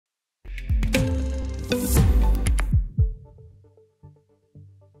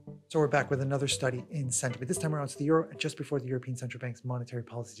So we're back with another study in sentiment. This time around it's the euro, and just before the European Central Bank's monetary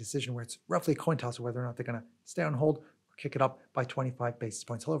policy decision, where it's roughly a coin toss of whether or not they're going to stay on hold or kick it up by 25 basis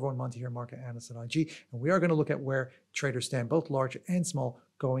points. Hello everyone, Monte here, market analyst at IG, and we are going to look at where traders stand, both large and small,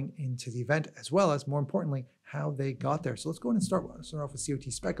 going into the event, as well as, more importantly, how they got there. So let's go ahead and start off with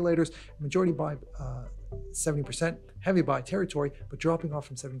COT speculators. Majority buy 70%, heavy buy territory, but dropping off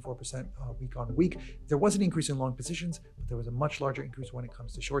from 74% week on week. There was an increase in long positions, but there was a much larger increase when it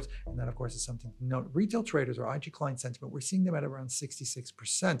comes to shorts, and that, of course, is something to note. Retail traders, or IG client sentiment, we're seeing them at around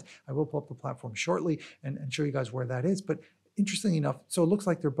 66%. I will pull up the platform shortly and show you guys where that is, but interestingly enough, so it looks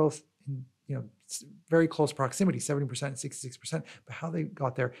like they're both in very close proximity, 70% and 66%, but how they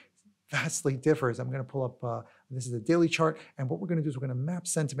got there vastly differs. I'm going to pull up, this is a daily chart, and what we're going to do is we're going to map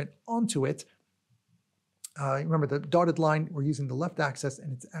sentiment onto it. Remember, the dotted line, we're using the left axis,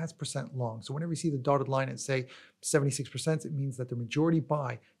 and it's as percent long. So whenever you see the dotted line at, say, 76%, it means that the majority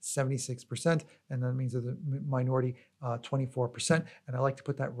buy 76%, and that means that the minority 24%. And I like to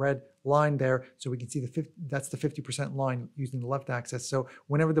put that red line there so we can see that's the 50% line using the left axis. So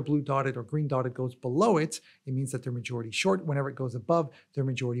whenever the blue dotted or green dotted goes below it, it means that they're majority short. Whenever it goes above, they're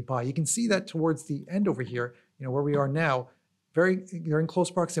majority buy. You can see that towards the end over here, where we are now, they're in close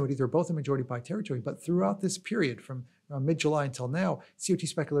proximity. They're both in majority buy territory, but throughout this period from around mid-July until now, COT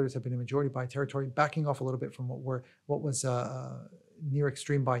speculators have been in majority buy territory, backing off a little bit from what was near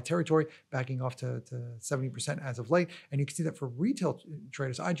extreme buy territory, backing off to 70% as of late. And you can see that for retail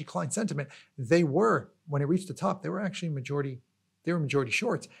traders, IG client sentiment, they were, when it reached the top, they were actually majority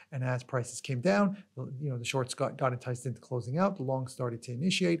shorts, and as prices came down, the shorts got enticed into closing out, the longs started to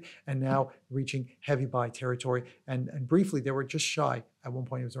initiate, and now reaching heavy buy territory. And briefly, they were just shy. At one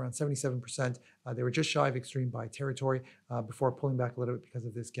point, it was around 77%. They were just shy of extreme buy territory before pulling back a little bit because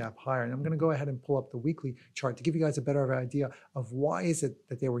of this gap higher. And I'm going to go ahead and pull up the weekly chart to give you guys a better idea of why is it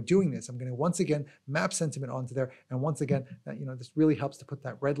that they were doing this. I'm going to once again map sentiment onto there, and once again, this really helps to put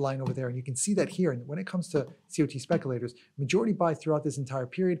that red line over there. And you can see that here. And when it comes to COT speculators, majority buy throughout this entire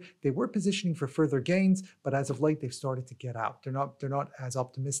period, they were positioning for further gains, but as of late, they've started to get out. They're not as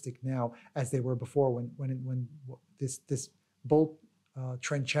optimistic now as they were before when this bull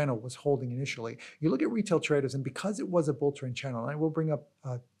trend channel was holding initially. You look at retail traders, and because it was a bull trend channel, and I will bring up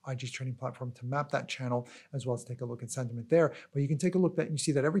IG's trading platform to map that channel as well as take a look at sentiment there. But you can take a look at that, and you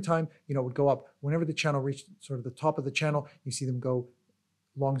see that every time it would go up, whenever the channel reached sort of the top of the channel, you see them go.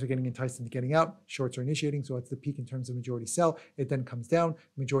 Longs are getting enticed into getting out, shorts are initiating, so it's the peak in terms of majority sell. It then comes down,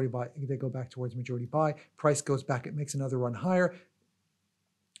 majority buy, they go back towards majority buy, price goes back, it makes another run higher.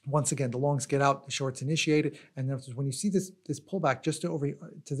 Once again, the longs get out, the shorts initiated, and then when you see this pullback just to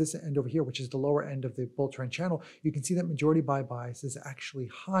this end over here, which is the lower end of the bull trend channel, you can see that majority buy bias is actually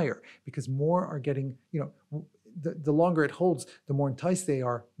higher because more are getting, the longer it holds, the more enticed they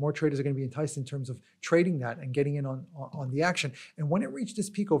are. More traders are going to be enticed in terms of trading that and getting in on the action. And when it reached this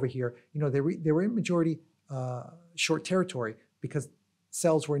peak over here, they were in majority short territory because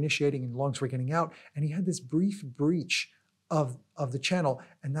sells were initiating and longs were getting out, and he had this brief breach of the channel,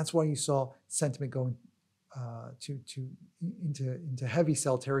 and that's why you saw sentiment going into heavy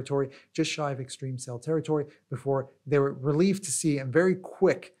sell territory, just shy of extreme sell territory, before they were relieved to see and very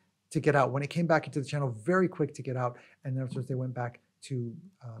quick to get out. When it came back into the channel, very quick to get out, and then afterwards they went back to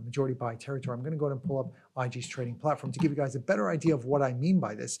majority buy territory. I'm going to go ahead and pull up IG's trading platform to give you guys a better idea of what I mean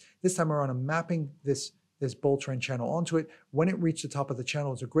by this. This time around, I'm mapping this bull trend channel onto it. When it reached the top of the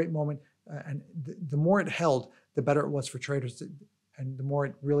channel, it was a great moment, and the more it held, the better it was for traders, and the more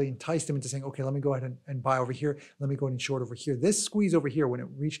it really enticed them into saying, okay, let me go ahead and buy over here, let me go ahead and short over here. This squeeze over here, when it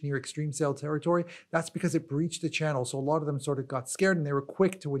reached near extreme sale territory, that's because it breached the channel. So a lot of them sort of got scared, and they were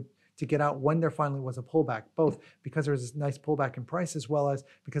quick to get out when there finally was a pullback, both because there was this nice pullback in price, as well as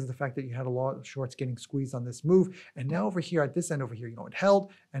because of the fact that you had a lot of shorts getting squeezed on this move. And now over here, at this end over here, it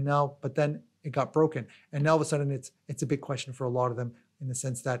held, and now, but then it got broken. And now all of a sudden, it's a big question for a lot of them, in the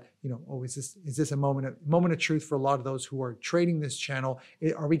sense that, is this a moment of truth for a lot of those who are trading this channel?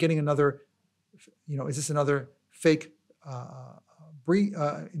 Are we getting another, is this another fake,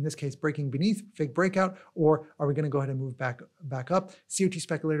 in this case, breaking beneath, fake breakout, or are we going to go ahead and move back up? COT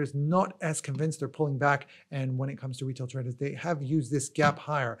speculators not as convinced, they're pulling back, and when it comes to retail traders, they have used this gap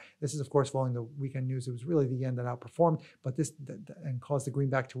higher. This is, of course, following the weekend news. It was really the yen that outperformed, but and caused the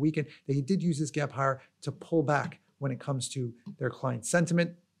greenback to weaken. They did use this gap higher to pull back when it comes to their client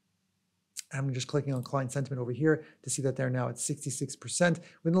sentiment. I'm just clicking on client sentiment over here to see that they're now at 66%.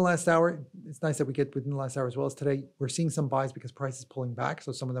 Within the last hour, it's nice that we get within the last hour as well as today. We're seeing some buys because price is pulling back,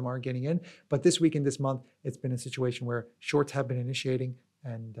 so some of them are getting in. But this week and this month, it's been a situation where shorts have been initiating,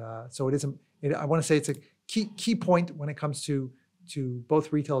 and so it isn't. I want to say it's a key point when it comes to to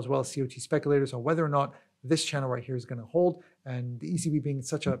both retail as well as COT speculators on whether or not this channel right here is going to hold. And the ECB being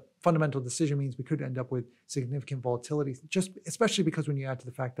such a fundamental decision means we could end up with significant volatility, just especially because when you add to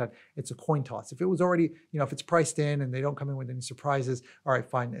the fact that it's a coin toss. If it was already, if it's priced in and they don't come in with any surprises, all right,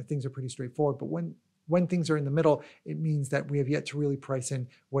 fine, things are pretty straightforward. But when things are in the middle, it means that we have yet to really price in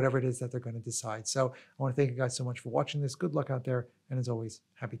whatever it is that they're going to decide. So I want to thank you guys so much for watching this. Good luck out there. And as always,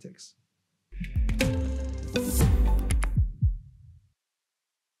 happy ticks.